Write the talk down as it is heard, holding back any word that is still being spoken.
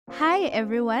Hi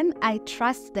everyone, I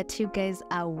trust that you guys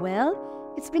are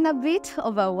well. It's been a bit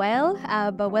of a while,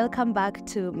 but welcome back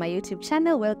to my YouTube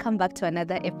channel. Welcome back to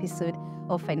another episode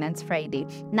of Finance Friday.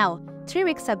 Now, 3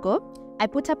 weeks ago, I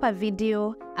put up a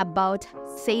video about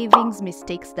savings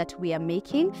mistakes that we are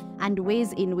making and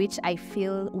ways in which I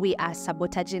feel we are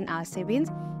sabotaging our savings.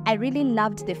 I really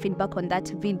loved the feedback on that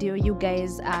video. You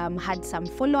guys had some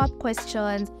follow-up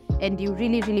questions and you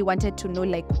really wanted to know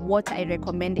like what I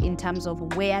recommend in terms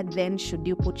of where then should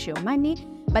you put your money.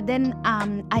 But then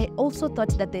I also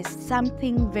thought that there's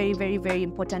something very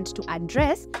important to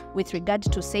address with regard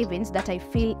to savings that I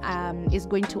feel is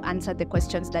going to answer the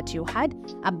questions that you had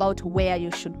about where you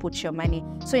should put your money.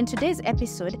 So in today's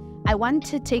episode, I want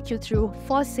to take you through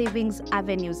 4 savings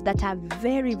avenues that are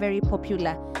very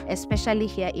popular, especially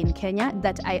here in Kenya,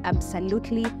 that I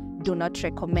absolutely do not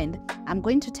recommend. I'm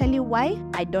going to tell you why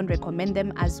I don't recommend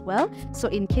them as well. So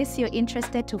in case you're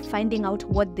interested to finding out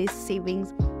what these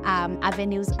savings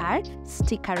avenues are,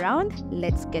 stick around.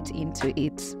 Let's get into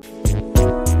it.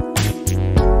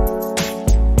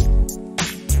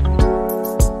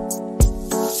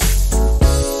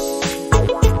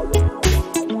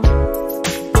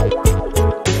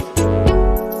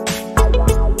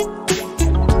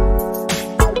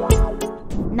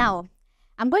 Now,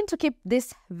 I'm going to keep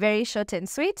this very short and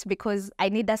sweet because I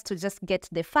need us to just get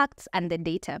the facts and the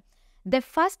data. The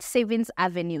first savings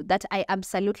avenue that I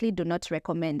absolutely do not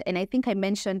recommend, and I think I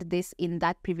mentioned this in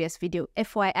that previous video,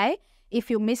 FYI, if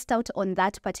you missed out on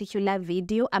that particular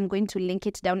video, I'm going to link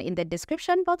it down in the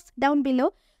description box down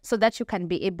below so that you can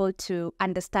be able to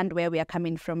understand where we are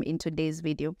coming from in today's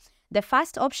video. The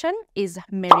first option is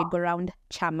merry-go-round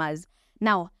chamas.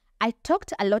 Now, I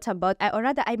talked a lot about, or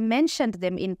rather I mentioned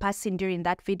them in passing during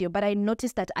that video, but I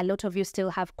noticed that a lot of you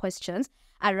still have questions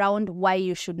around why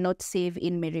you should not save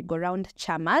in merry-go-round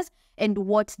chamas and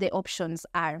what the options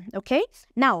are, okay?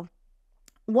 Now,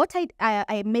 what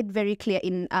I made very clear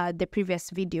in the previous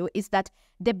video is that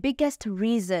the biggest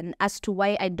reason as to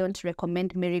why I don't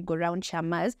recommend merry-go-round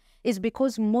chamas is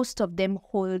because most of them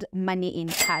hold money in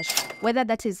cash, whether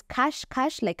that is cash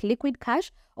like liquid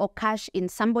cash, or cash in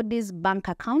somebody's bank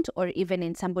account, or even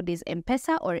in somebody's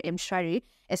M-Pesa or M-Shwari,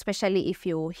 especially if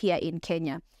you're here in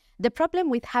Kenya. The problem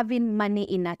with having money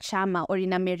in a chama or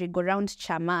in a merry-go-round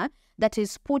chama that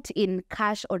is put in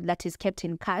cash or that is kept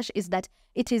in cash is that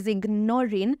it is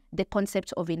ignoring the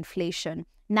concept of inflation.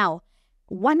 Now,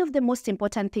 one of the most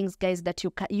important things, guys, that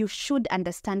you should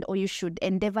understand or you should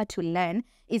endeavor to learn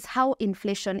is how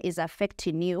inflation is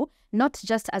affecting you, not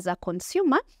just as a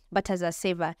consumer, but as a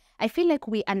saver. I feel like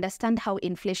we understand how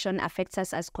inflation affects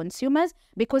us as consumers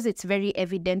because it's very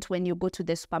evident when you go to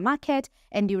the supermarket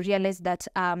and you realize that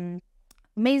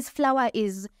maize flour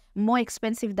is more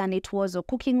expensive than it was, or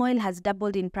cooking oil has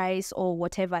doubled in price or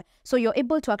whatever. So you're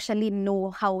able to actually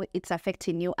know how it's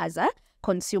affecting you as a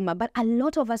consumer, but a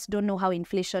lot of us don't know how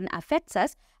inflation affects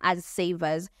us as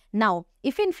savers. Now,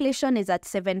 if inflation is at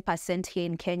 7% here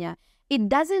in Kenya, it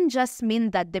doesn't just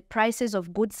mean that the prices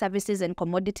of goods, services, and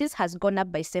commodities has gone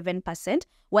up by 7%.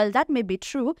 While that may be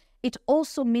true, it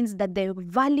also means that the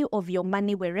value of your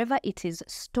money wherever it is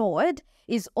stored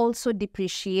is also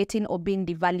depreciating or being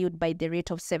devalued by the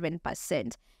rate of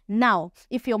 7%. Now,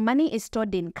 if your money is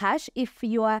stored in cash, if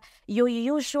your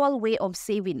usual way of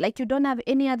saving, like you don't have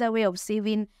any other way of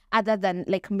saving other than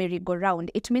like merry-go-round,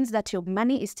 it means that your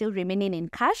money is still remaining in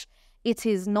cash. It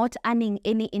is not earning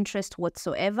any interest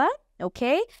whatsoever,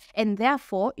 okay? And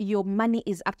therefore, your money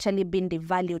is actually being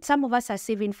devalued. Some of us are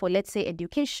saving for, let's say,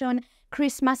 education,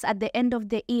 Christmas at the end of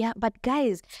the year. But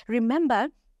guys, remember,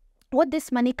 what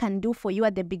this money can do for you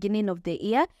at the beginning of the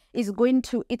year is going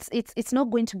to, it's not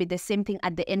going to be the same thing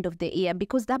at the end of the year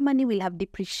because that money will have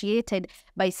depreciated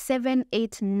by 7,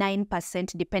 8,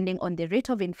 9% depending on the rate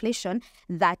of inflation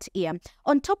that year.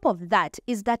 On top of that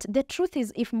is that the truth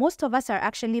is, if most of us are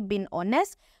actually being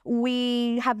honest,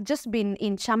 we have just been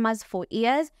in chamas for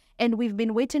years and we've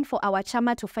been waiting for our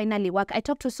chama to finally work. I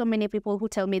talk to so many people who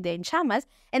tell me they're in chamas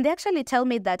and they actually tell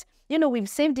me that, you know, we've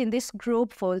saved in this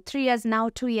group for 3 years now,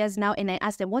 2 years now, and I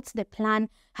ask them, what's the plan?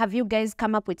 Have you guys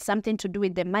come up with something to do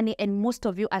with the money? And most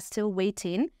of you are still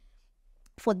waiting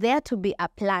for there to be a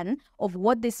plan of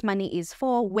what this money is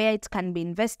for, where it can be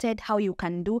invested, how you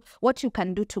can do, what you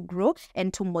can do to grow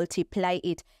and to multiply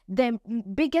it. The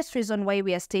biggest reason why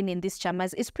we are staying in these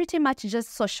chamas is pretty much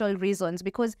just social reasons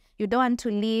because you don't want to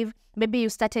leave. Maybe you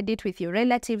started it with your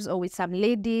relatives or with some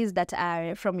ladies that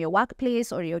are from your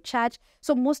workplace or your church.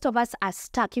 So most of us are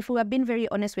stuck. If we are being very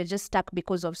honest, we're just stuck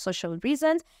because of social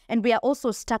reasons. And we are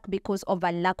also stuck because of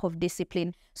a lack of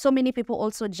discipline. So many people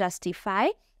also justify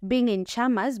being in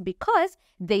chamas because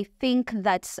they think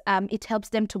that it helps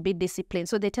them to be disciplined.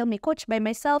 So they tell me, coach, by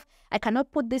myself, I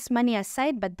cannot put this money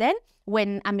aside. But then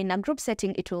when I'm in a group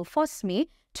setting, it will force me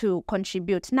to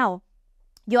contribute. Now,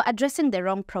 you're addressing the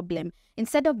wrong problem.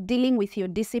 Instead of dealing with your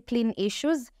discipline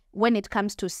issues, when it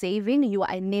comes to saving, you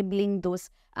are enabling those,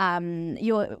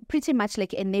 you're pretty much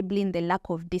like enabling the lack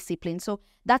of discipline. So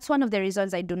that's one of the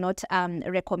reasons I do not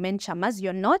recommend chamas.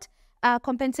 You're not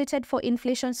compensated for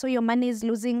inflation, so your money is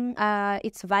losing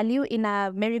its value in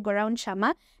a merry-go-round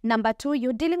chama. Number two,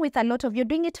 you're dealing with you're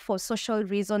doing it for social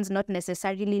reasons, not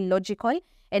necessarily logical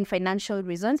and financial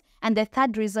reasons. And the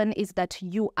third reason is that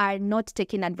you are not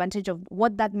taking advantage of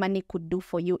what that money could do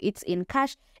for you. It's in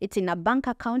cash, it's in a bank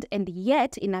account, and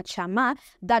yet in a chama,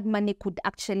 that money could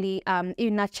actually,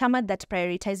 in a chama that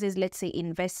prioritizes, let's say,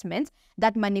 investments,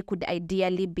 that money could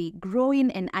ideally be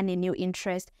growing and earning you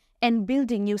interest and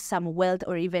building you some wealth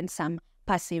or even some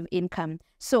passive income.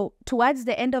 So towards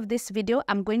the end of this video,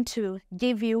 I'm going to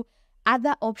give you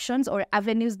other options or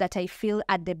avenues that I feel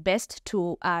are the best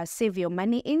to save your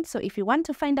money in. So if you want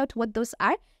to find out what those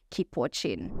are, keep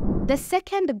watching. The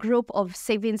second group of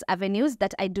savings avenues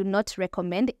that I do not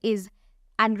recommend is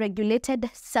unregulated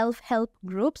self-help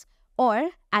groups or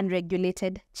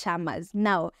unregulated chamas.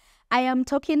 Now, I am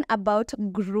talking about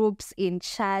groups in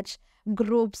church,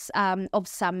 groups of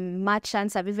some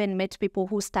merchants. I've even met people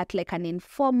who start like an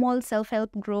informal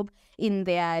self-help group in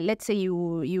their, let's say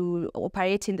you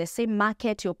operate in the same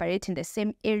market, you operate in the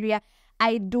same area.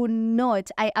 I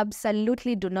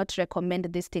absolutely do not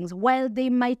recommend these things. While they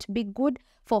might be good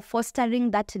for fostering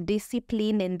that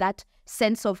discipline and that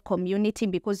sense of community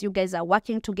because you guys are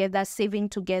working together, saving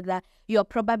together, you're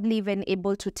probably even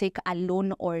able to take a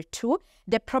loan or two.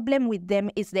 The problem with them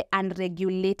is the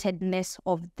unregulatedness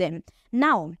of them.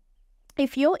 Now,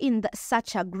 if you're in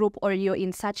such a group or you're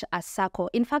in such a circle,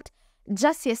 in fact,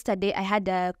 just yesterday I had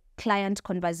a client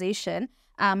conversation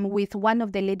with one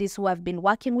of the ladies who I've been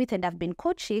working with and I've been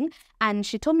coaching, and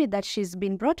she told me that she's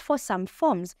been brought for some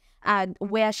forms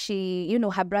where she,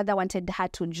 her brother wanted her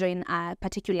to join a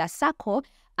particular circle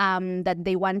that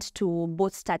they want to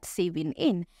both start saving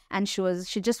in, and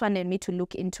she just wanted me to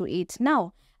look into it.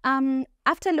 Now,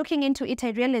 after looking into it, I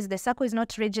realized the circle is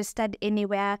not registered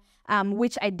anywhere,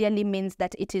 which ideally means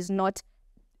that it is not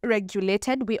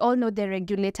regulated. We all know the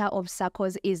regulator of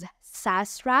circles is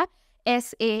SASRA,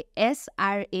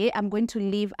 SASRA. I'm going to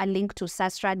leave a link to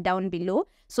SASRA down below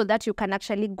so that you can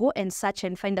actually go and search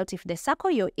and find out if the circle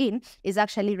you're in is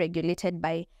actually regulated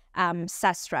by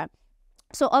SASRA.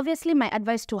 So obviously my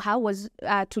advice to her was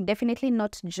to definitely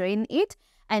not join it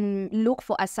and look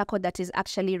for a circle that is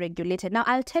actually regulated. Now,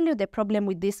 I'll tell you the problem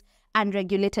with this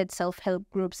unregulated self-help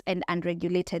groups and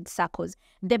unregulated circles.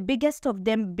 The biggest of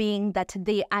them being that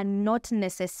they are not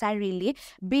necessarily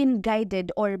being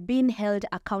guided or being held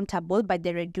accountable by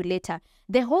the regulator.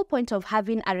 The whole point of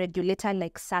having a regulator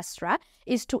like SASRA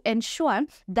is to ensure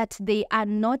that they are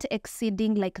not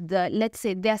exceeding let's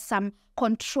say there are some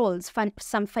controls,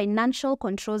 some financial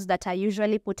controls that are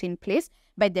usually put in place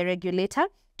by the regulator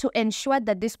to ensure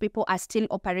that these people are still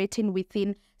operating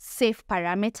within safe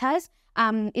parameters.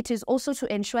 It is also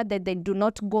to ensure that they do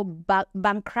not go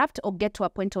bankrupt or get to a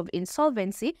point of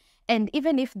insolvency. And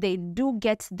even if they do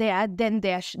get there, then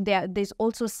there's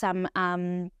also some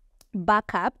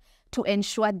backup to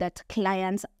ensure that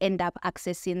clients end up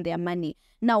accessing their money.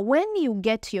 Now, when you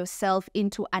get yourself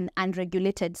into an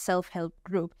unregulated self-help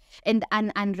group and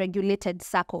an unregulated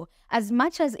circle, as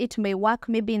much as it may work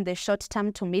maybe in the short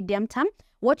term to medium term,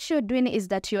 what you're doing is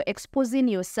that you're exposing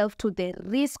yourself to the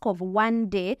risk of one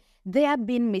day there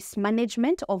being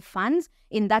mismanagement of funds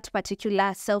in that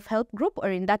particular self-help group or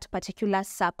in that particular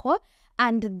circle,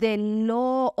 and the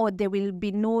law or there will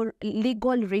be no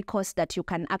legal recourse that you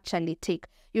can actually take.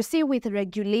 You see, with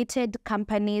regulated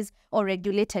companies or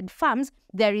regulated firms,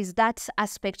 there is that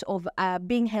aspect of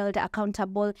being held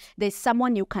accountable. There's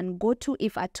someone you can go to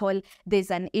if at all there's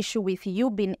an issue with you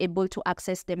being able to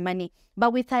access the money.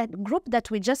 But with a group that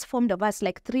we just formed of us,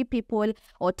 like 3 people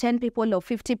or 10 people or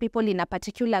 50 people in a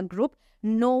particular group,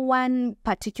 no one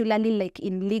particularly like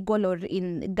in legal or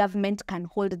in government can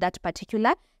hold that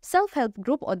particular self-help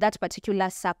group or that particular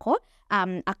circle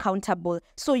accountable.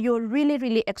 So you're really,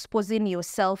 really exposing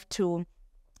yourself to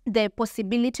the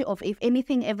possibility of if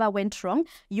anything ever went wrong,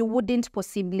 you wouldn't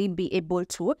possibly be able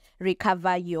to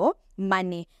recover your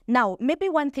money. Now, maybe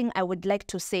one thing I would like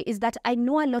to say is that I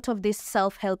know a lot of these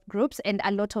self-help groups and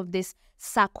a lot of these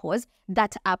circles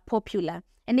that are popular.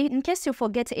 And in case you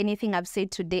forget anything I've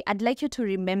said today, I'd like you to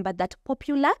remember that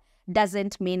popular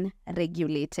doesn't mean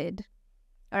regulated.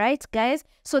 All right, guys.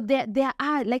 So there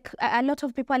are like a lot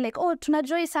of people are like, oh,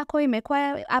 tunajua hii sacco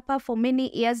imekuwa hapa for many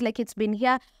years, like it's been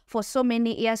here for so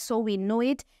many years, so we know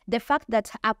it. The fact that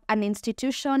an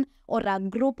institution or a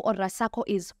group or a sacco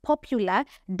is popular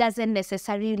doesn't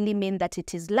necessarily mean that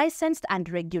it is licensed and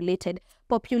regulated.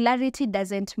 Popularity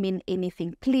doesn't mean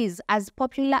anything. Please, as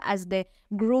popular as the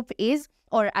group is,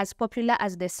 or as popular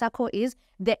as the sacco is,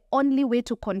 the only way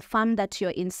to confirm that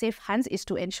you're in safe hands is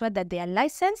to ensure that they are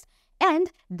licensed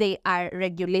and they are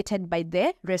regulated by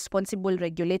the responsible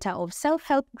regulator of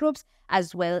self-help groups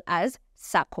as well as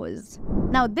SACCOs.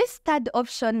 Now, this third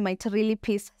option might really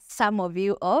piss some of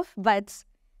you off, but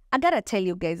I gotta tell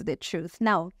you guys the truth.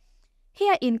 Now,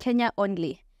 here in Kenya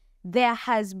only, there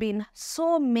has been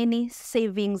so many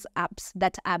savings apps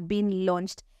that are being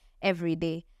launched every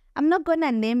day. I'm not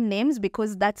gonna name names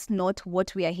because that's not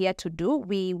what we are here to do.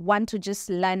 We want to just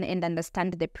learn and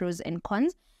understand the pros and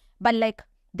cons. But like,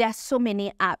 there are so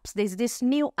many apps. There's this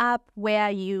new app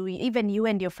where even you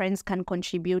and your friends can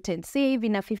contribute and save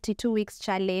in a 52 weeks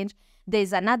challenge.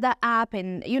 There's another app,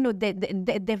 and you know,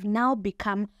 they've now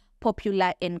become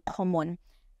popular and common.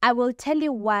 I will tell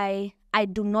you why I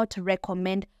do not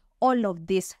recommend all of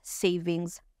these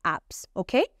savings apps,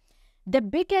 okay? The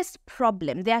biggest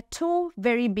problem, there are two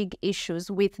very big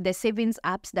issues with the savings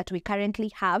apps that we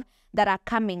currently have that are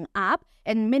coming up,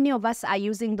 and many of us are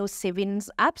using those savings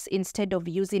apps instead of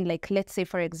using, like, let's say,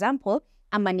 for example,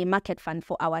 a money market fund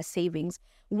for our savings.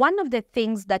 One of the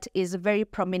things that is very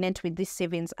prominent with these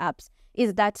savings apps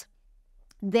is that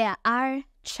there are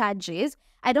charges.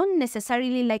 I don't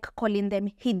necessarily like calling them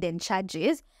hidden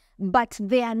charges, but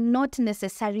they are not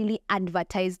necessarily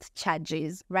advertised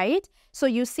charges, right? So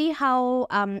you see how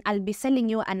I'll be selling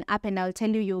you an app and I'll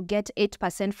tell you you'll get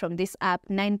 8% from this app,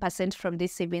 9% from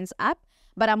this savings app.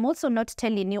 But I'm also not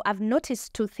telling you, I've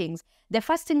noticed two things. The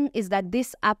first thing is that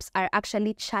these apps are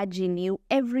actually charging you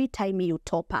every time you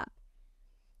top up,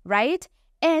 right?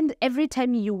 And every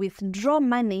time you withdraw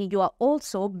money, you are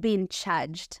also being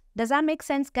charged. Does that make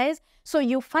sense, guys? So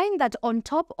you find that on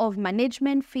top of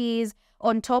management fees,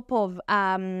 on top of,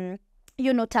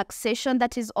 taxation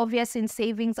that is obvious in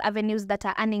savings avenues that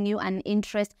are earning you an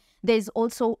interest, there's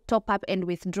also top-up and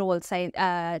withdrawal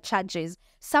charges.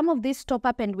 Some of these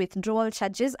top-up and withdrawal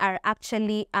charges are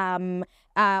actually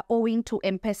owing to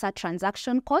M-Pesa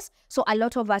transaction costs. So a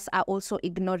lot of us are also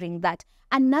ignoring that.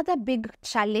 Another big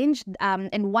challenge,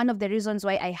 and one of the reasons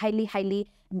why I highly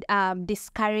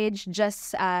discourage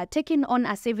just taking on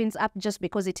a savings app just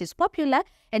because it is popular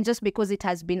and just because it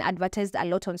has been advertised a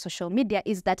lot on social media,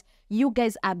 is that you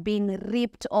guys are being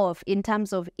ripped off in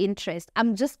terms of interest.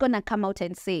 I'm just going to come out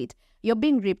and say it. You're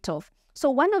being ripped off. So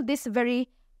one of these very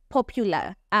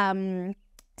popular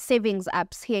savings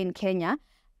apps here in Kenya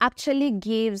actually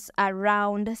gives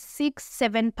around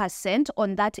 6-7%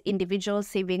 on that individual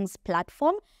savings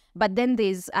platform. But then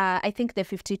there's, I think, the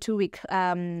 52-week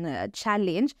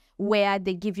challenge where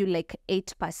they give you like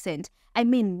 8%. I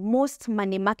mean, most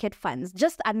money market funds,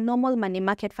 just a normal money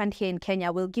market fund here in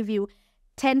Kenya will give you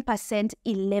 10%,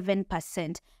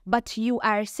 11%. But you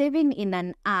are saving in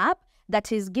an app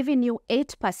that is giving you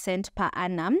 8% per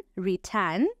annum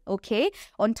return, okay?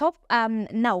 On top,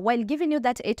 now, while giving you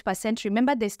that 8%,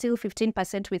 remember there's still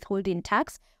 15% withholding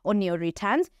tax on your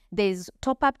returns. There's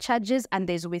top-up charges and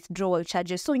there's withdrawal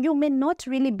charges. So you may not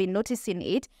really be noticing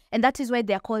it, and that is why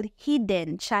they're called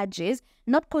hidden charges,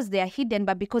 not because they are hidden,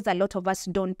 but because a lot of us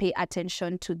don't pay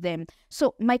attention to them.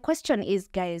 So my question is,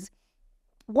 guys,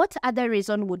 what other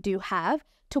reason would you have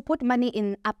to put money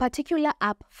in a particular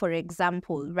app, for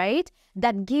example, right,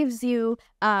 that gives you,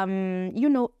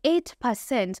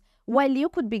 8%, while you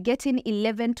could be getting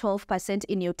 11-12%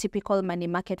 in your typical money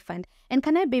market fund? And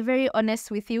can I be very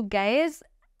honest with you guys?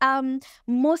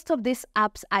 Most of these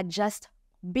apps are just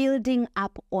building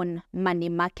up on money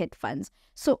market funds.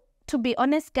 So to be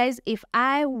honest, guys, if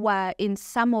I were in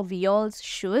some of y'all's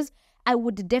shoes, I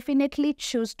would definitely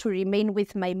choose to remain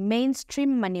with my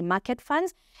mainstream money market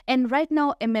funds. And right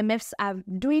now, MMFs are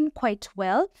doing quite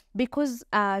well because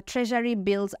treasury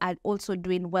bills are also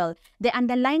doing well. The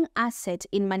underlying asset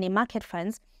in money market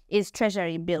funds is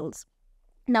treasury bills.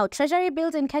 Now, treasury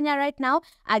bills in Kenya right now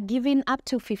are giving up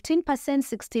to 15%,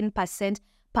 16%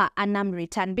 per annum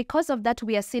return. Because of that,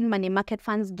 we are seeing money market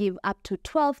funds give up to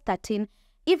 12, 13,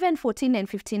 even 14 and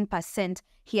 15%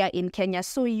 here in Kenya.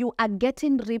 So you are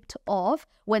getting ripped off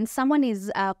when someone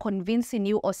is convincing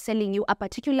you or selling you a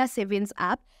particular savings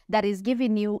app that is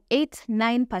giving you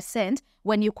 8-9%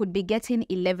 when you could be getting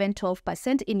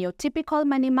 11-12% in your typical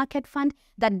money market fund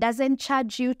that doesn't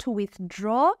charge you to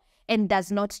withdraw and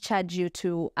does not charge you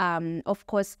to,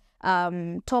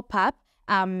 top up.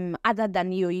 other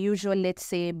than your usual, let's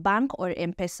say, bank or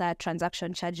M-Pesa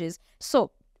transaction charges.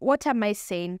 So what am I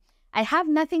saying? I have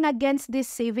nothing against these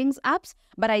savings apps,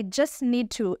 but I just need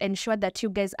to ensure that you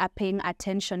guys are paying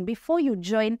attention before you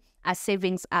join a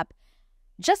savings app.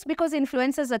 Just because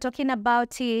influencers are talking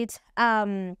about it,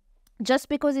 just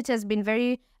because it has been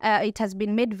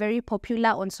made very popular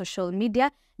on social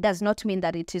media, does not mean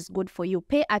that it is good for you.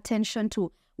 Pay attention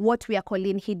to what we are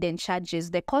calling hidden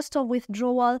charges, the cost of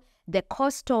withdrawal, the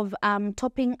cost of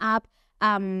topping up,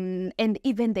 and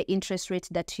even the interest rate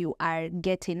that you are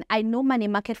getting. I know money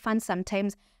market funds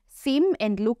sometimes seem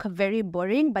and look very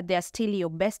boring, but they are still your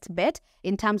best bet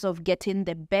in terms of getting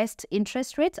the best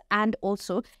interest rates and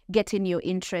also getting your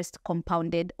interest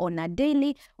compounded on a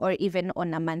daily or even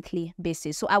on a monthly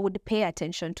basis. So I would pay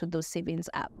attention to those savings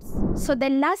apps. So the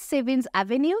last savings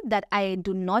avenue that I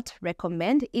do not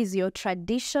recommend is your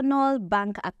traditional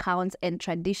bank accounts and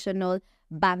traditional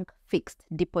bank fixed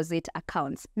deposit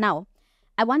accounts. Now,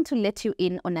 I want to let you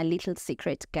in on a little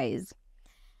secret, guys.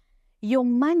 Your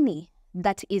money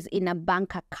that is in a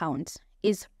bank account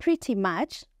is pretty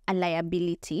much a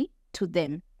liability to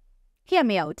them. Hear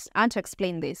me out. I want to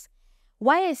explain this.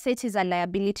 Why I say it is a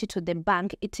liability to the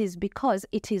bank, it is because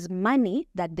it is money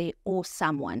that they owe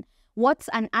someone. What's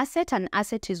an asset? An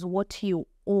asset is what you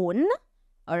own,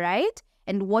 all right?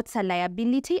 And what's a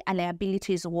liability? A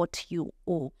liability is what you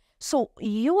owe. So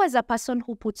you as a person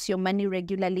who puts your money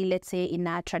regularly, let's say in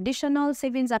a traditional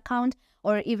savings account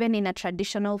or even in a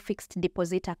traditional fixed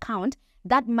deposit account,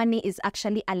 that money is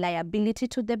actually a liability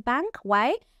to the bank.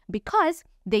 Why? Because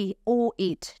they owe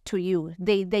it to you.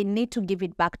 They need to give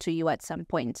it back to you at some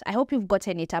point. I hope you've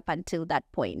gotten it up until that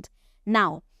point.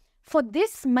 Now, for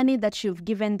this money that you've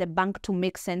given the bank to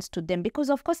make sense to them,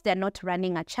 because of course they're not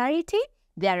running a charity,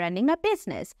 they're running a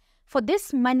business. For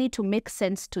this money to make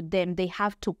sense to them, they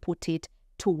have to put it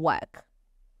to work.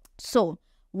 So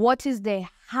what is the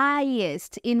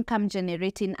highest income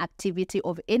generating activity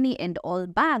of any and all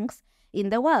banks in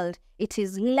the world? It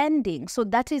is lending. So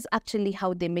that is actually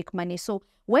how they make money. So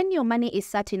when your money is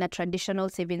sat in a traditional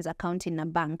savings account in a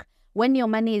bank, when your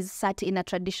money is sat in a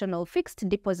traditional fixed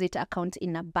deposit account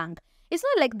in a bank, it's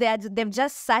not like they've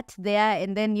just sat there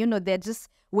and then, they're just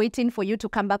waiting for you to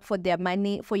come back for their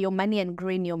money, for your money and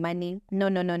growing your money.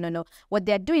 No. What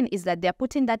they're doing is that they're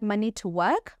putting that money to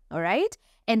work, all right?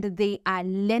 And they are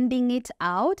lending it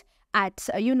out at,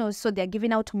 so they're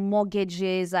giving out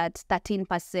mortgages at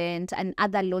 13% and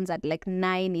other loans at like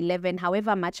 9, 11,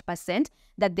 however much percent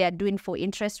that they are doing for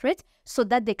interest rates so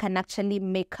that they can actually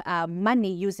make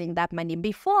money using that money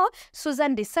before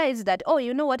Susan decides that, oh,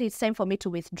 you know what, it's time for me to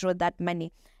withdraw that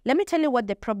money. Let me tell you what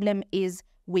the problem is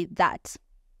with that.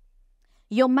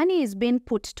 Your money is being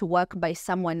put to work by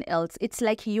someone else. It's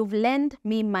like you've lent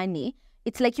me money.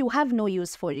 It's like you have no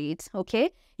use for it,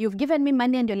 okay? You've given me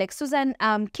money and you're like, Susan,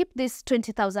 keep this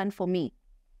 20,000 for me,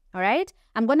 all right?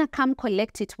 I'm going to come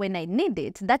collect it when I need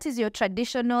it. That is your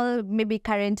traditional, maybe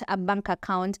current bank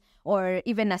account or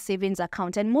even a savings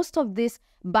account. And most of these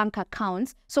bank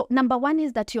accounts, so number one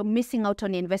is that you're missing out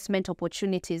on investment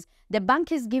opportunities. The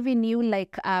bank is giving you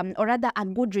like, or rather a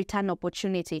good return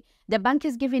opportunity. The bank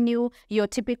is giving you your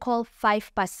typical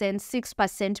 5%,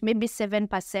 6%, maybe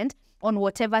 7% on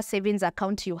whatever savings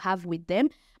account you have with them.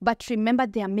 But remember,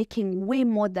 they are making way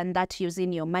more than that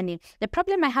using your money. The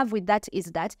problem I have with that is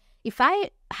that if I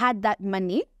had that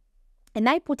money and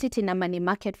I put it in a money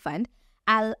market fund,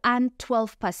 I'll earn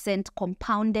 12%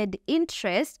 compounded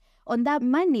interest on that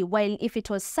money. While if it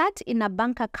was sat in a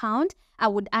bank account, I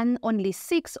would earn only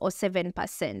 6 or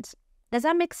 7%. Does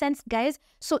that make sense, guys?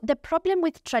 So the problem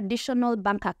with traditional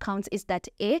bank accounts is that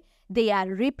A, they are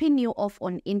ripping you off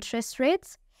on interest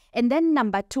rates. And then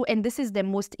number two, and this is the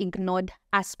most ignored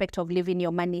aspect of leaving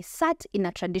your money sat in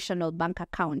a traditional bank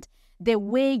account, the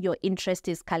way your interest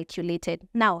is calculated.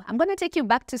 Now, I'm going to take you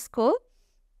back to school.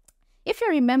 If you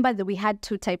remember that we had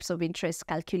two types of interest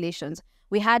calculations.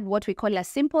 We had what we call a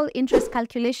simple interest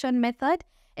calculation method,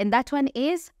 and that one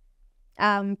is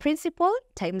principal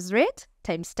times rate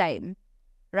times time,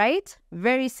 right?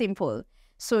 Very simple.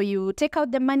 So you take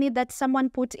out the money that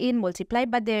someone put in, multiply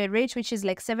by the rate, which is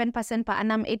like 7% per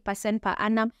annum, 8% per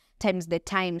annum, times the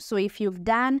time. So if you've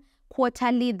done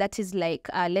quarterly, that is like,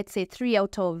 let's say 3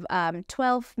 out of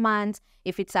 12 months.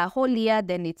 If it's a whole year,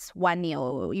 then it's 1 year,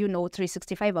 or,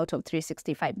 365 out of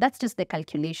 365. That's just the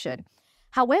calculation.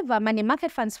 However, money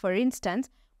market funds, for instance,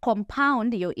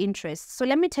 compound your interest. So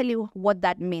let me tell you what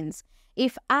that means.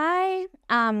 If I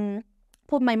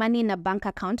put my money in a bank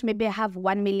account, maybe I have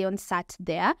 1 million sat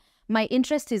there, my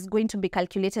interest is going to be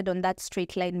calculated on that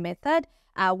straight line method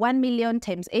 1 million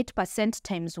times 8%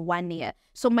 times 1 year.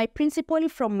 So my principal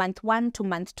from month 1 to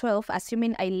month 12,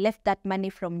 assuming I left that money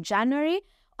from January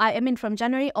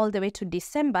all the way to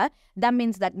December, that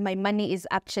means that my money is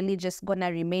actually just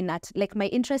gonna remain at, like, my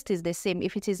interest is the same.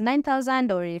 If it is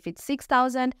 9,000 or if it's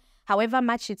 6,000, however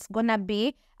much it's gonna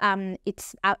be,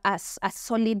 it's a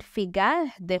solid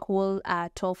figure the whole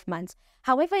 12 months.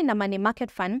 However, in a money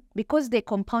market fund, because they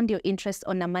compound your interest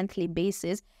on a monthly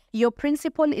basis, your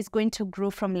principal is going to grow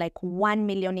from like 1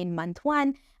 million in month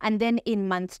 1, and then in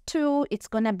month 2, it's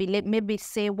going to be maybe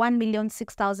say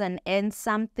 1,006,000 and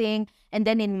something, and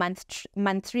then in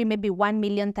month 3, maybe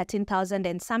 1,013,000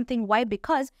 and something. Why?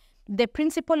 Because the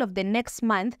principal of the next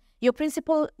month, your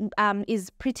principal is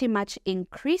pretty much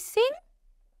increasing,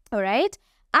 all right,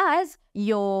 as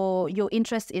your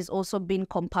interest is also being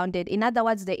compounded. In other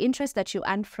words, the interest that you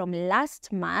earned from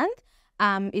last month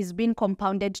is being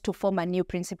compounded to form a new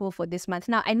principal for this month.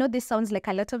 Now, I know this sounds like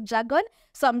a lot of jargon,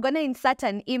 so I'm going to insert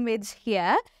an image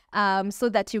here so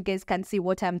that you guys can see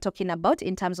what I'm talking about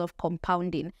in terms of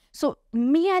compounding. So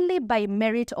merely by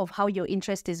merit of how your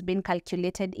interest is being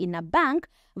calculated in a bank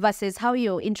versus how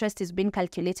your interest is being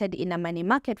calculated in a money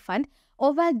market fund,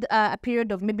 over a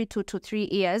period of maybe 2 to 3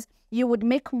 years, you would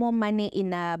make more money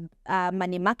in a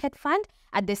money market fund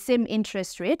at the same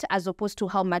interest rate as opposed to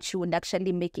how much you would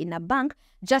actually make in a bank,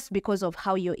 just because of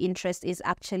how your interest is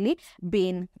actually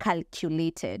being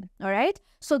calculated. All right.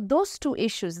 So those two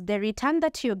issues, the return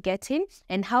that you're getting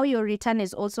and how your return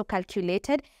is also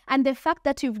calculated, and the fact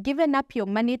that you've given up your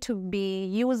money to be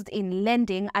used in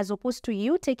lending as opposed to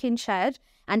you taking charge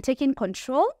and taking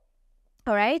control,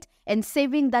 all right, and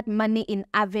saving that money in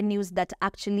avenues that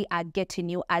actually are getting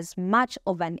you as much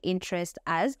of an interest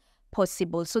as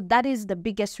possible. So that is the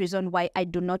biggest reason why I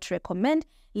do not recommend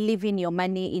leaving your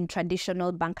money in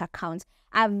traditional bank accounts.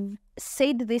 I've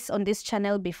said this on this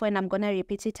channel before, and I'm going to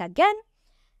repeat it again.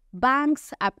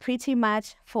 Banks are pretty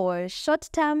much for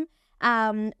short-term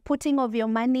putting of your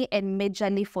money and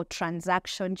majorly for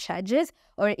transaction charges.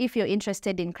 Or if you're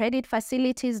interested in credit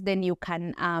facilities, then you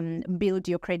can build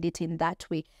your credit in that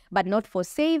way. But not for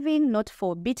saving, not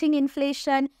for beating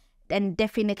inflation, and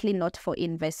definitely not for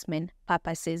investment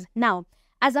purposes. Now,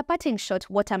 as a parting shot,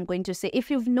 what I'm going to say,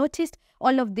 if you've noticed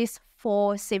all of these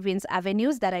 4 savings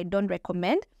avenues that I don't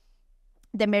recommend,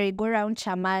 the merry-go-round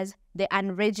chamas, the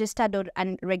unregistered or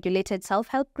unregulated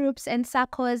self-help groups and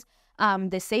circles,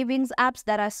 the savings apps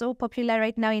that are so popular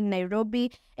right now in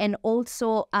Nairobi, and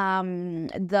also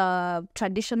the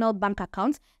traditional bank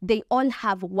accounts, they all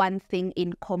have one thing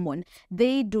in common.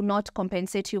 They do not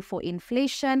compensate you for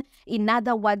inflation. In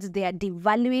other words, they are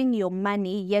devaluing your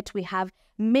money, yet we have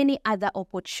many other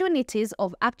opportunities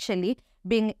of actually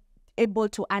being able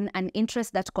to earn an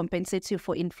interest that compensates you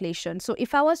for inflation. So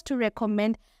if I was to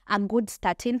recommend a good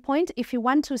starting point, if you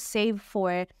want to save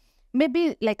for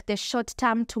maybe like the short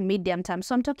term to medium term,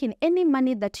 so I'm talking any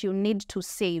money that you need to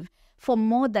save for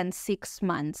more than 6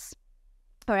 months,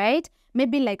 all right?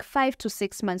 Maybe like 5 to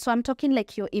 6 months. So I'm talking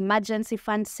like your emergency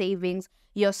fund savings,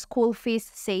 your school fees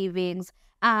savings,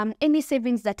 any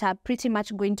savings that are pretty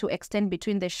much going to extend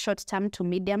between the short term to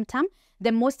medium term.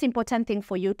 The most important thing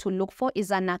for you to look for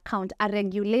is an account, a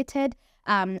regulated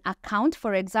account,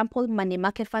 for example, money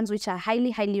market funds, which I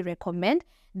highly, highly recommend,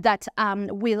 that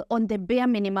will on the bare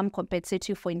minimum compensate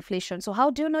you for inflation. So how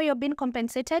do you know you're being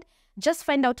compensated? Just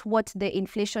find out what the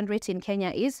inflation rate in Kenya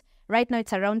is. Right now,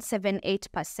 it's around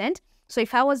 7-8%. So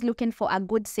if I was looking for a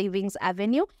good savings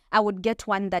avenue, I would get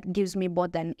one that gives me more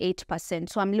than 8%.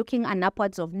 So I'm looking at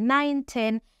upwards of 9,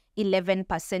 10,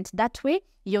 11%. That way,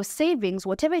 your savings,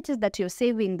 whatever it is that you're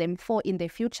saving them for in the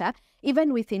future,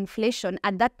 even with inflation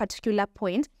at that particular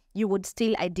point, you would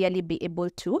still ideally be able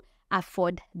to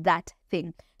afford that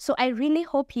thing. So I really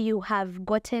hope you have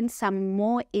gotten some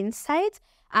more insights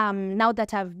now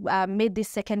that I've made this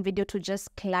second video to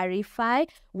just clarify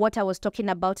what I was talking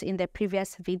about in the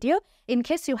previous video. In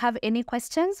case you have any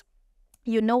questions,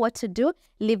 you know what to do.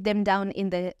 Leave them down in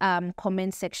the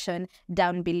comment section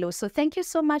down below. So thank you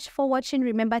so much for watching.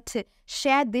 Remember to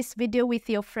share this video with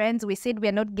your friends. We said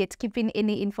we're not gatekeeping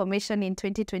any information in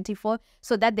 2024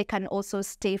 so that they can also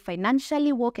stay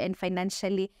financially woke and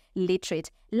financially literate.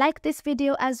 Like this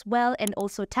video as well, and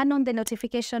also turn on the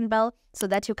notification bell so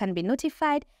that you can be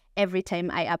notified every time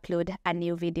I upload a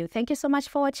new video. Thank you so much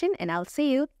for watching, and I'll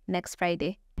see you next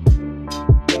Friday.